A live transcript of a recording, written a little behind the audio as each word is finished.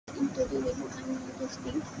into the video, I'm going to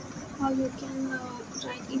explain how you can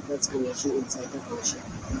write if-else condition inside the function.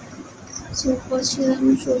 So first here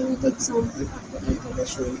I'm showing you the example, after that I will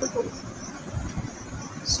show you the code.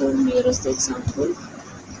 So here is the example.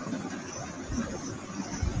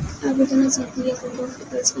 I've written a simply a code of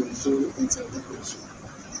if-else condition inside the function.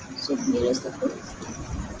 So here is the code.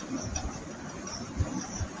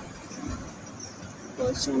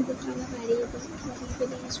 First I'm putting a variable is equal to 10,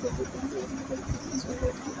 variable is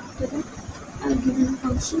equal to, after that I've given a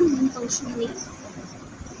function and function name.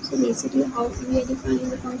 So basically how we are defining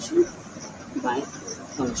the function? By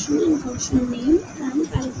function and function name and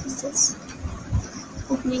parentheses,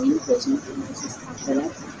 opening and closing parentheses. After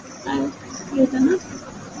that I've written a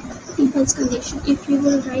if-else condition. If you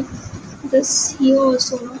will write this here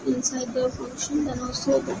also inside the function, then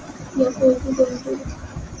also you are going to go into the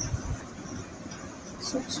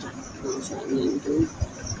start. Now so I'm going to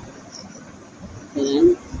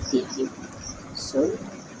run the so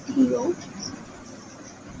here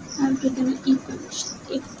I've written an if condition.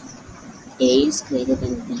 If A is greater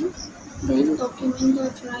than B, then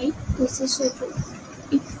document.write this is so true.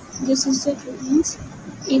 If this is so true, means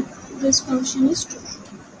if this function is true.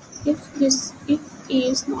 If A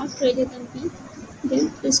is not greater than B,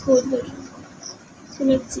 then this code will run. So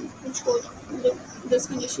let's see which code this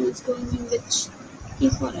condition is going in which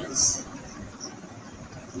if or else.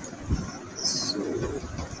 So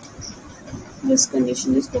this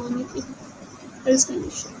condition is going in if else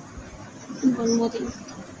condition. And one more thing,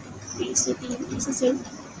 basically SSL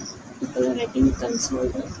people are writing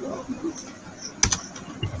console.log now.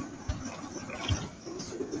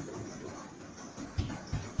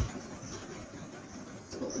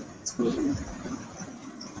 So it's main.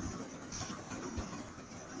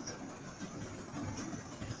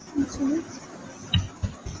 So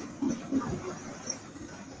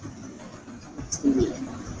it's the main.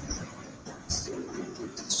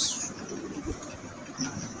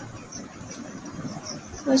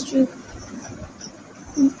 First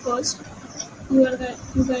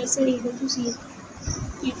you guys are able to see it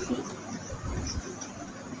here,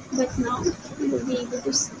 but now you will be able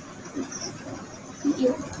to see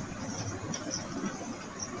here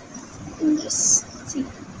in this. See,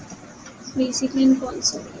 basically in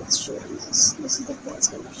console it's showing this. This is the false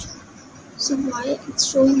condition. So why it's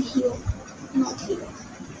showing here, not here?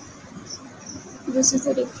 This is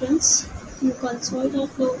the difference in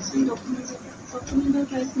console.log and document.write.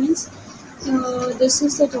 Document.write means this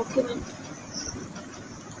is the document.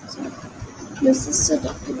 So this is the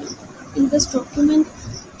document. In this document,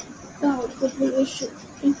 the output will be shown.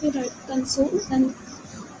 If we write console, then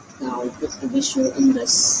the output will be shown in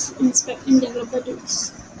this inspect in developer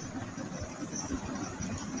tools.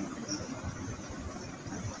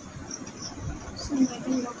 So I'm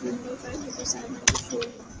writing document.write because I want to show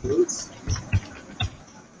you things.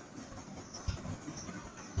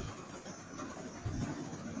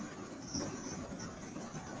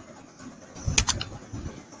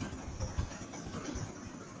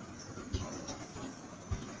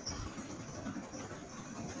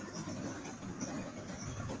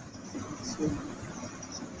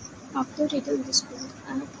 After writing this code,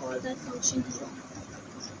 I have called that function here.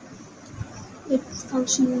 With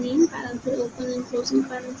function name, parenthesis, open and closing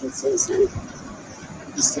parentheses, and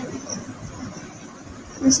semicolon.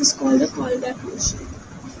 This is called a callback function.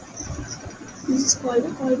 This is called a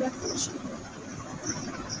callback function.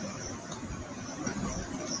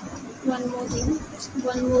 One more thing,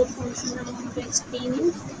 one more function I want to explain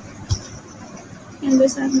it. In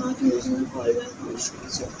this I am not using a callback function.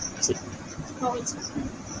 So see how it's happening.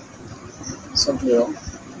 So here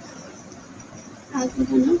I've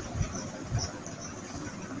given a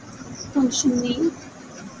function name.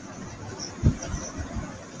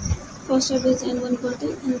 First I will send one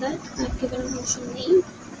button, and that I've given a function name.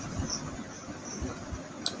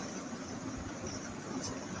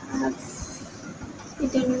 I have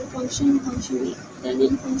written function name. Then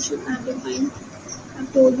in function I've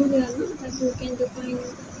told you earlier that you can define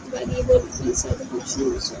variable inside the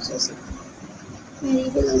function also. So see,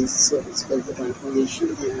 variable is equal to confirmation,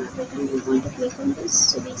 and after time you want to click on this.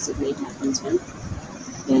 So basically it happens when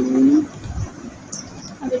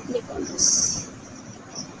I will click on this.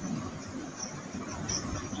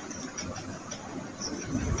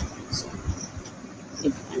 So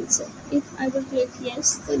if answer, if I will click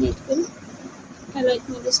yes, then it will alert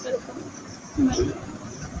me this welcome menu.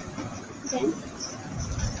 Then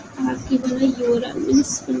I have given a URL,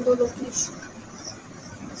 means window location.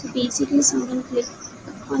 So basically someone click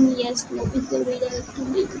on yes, no, it will redirect to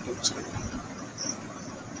my YouTube channel.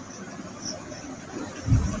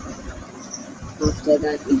 After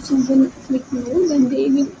that, if someone click no, then they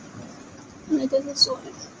will is solved.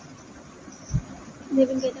 They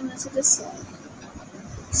will get a message as solved.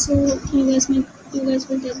 So you guys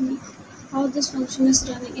will tell me how this function is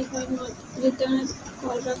running if I have not written a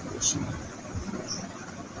callback function.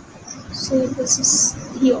 So this is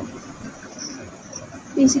here.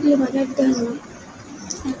 Basically what I've done now,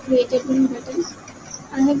 I've created one button.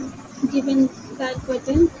 I have given that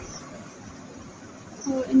button,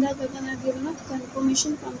 or in that button I've given a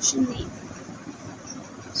confirmation function name.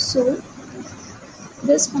 So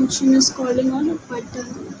this function is calling on a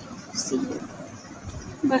button. See here.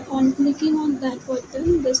 But on clicking on that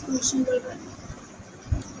button, this function will run.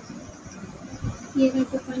 Here I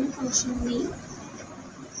define a function name.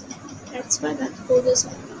 That's why that code is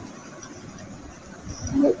running.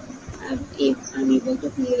 I hope I'm able to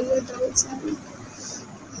clear your doubts, and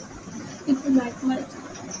if you like my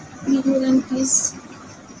video then please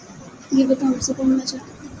give a thumbs up on my channel.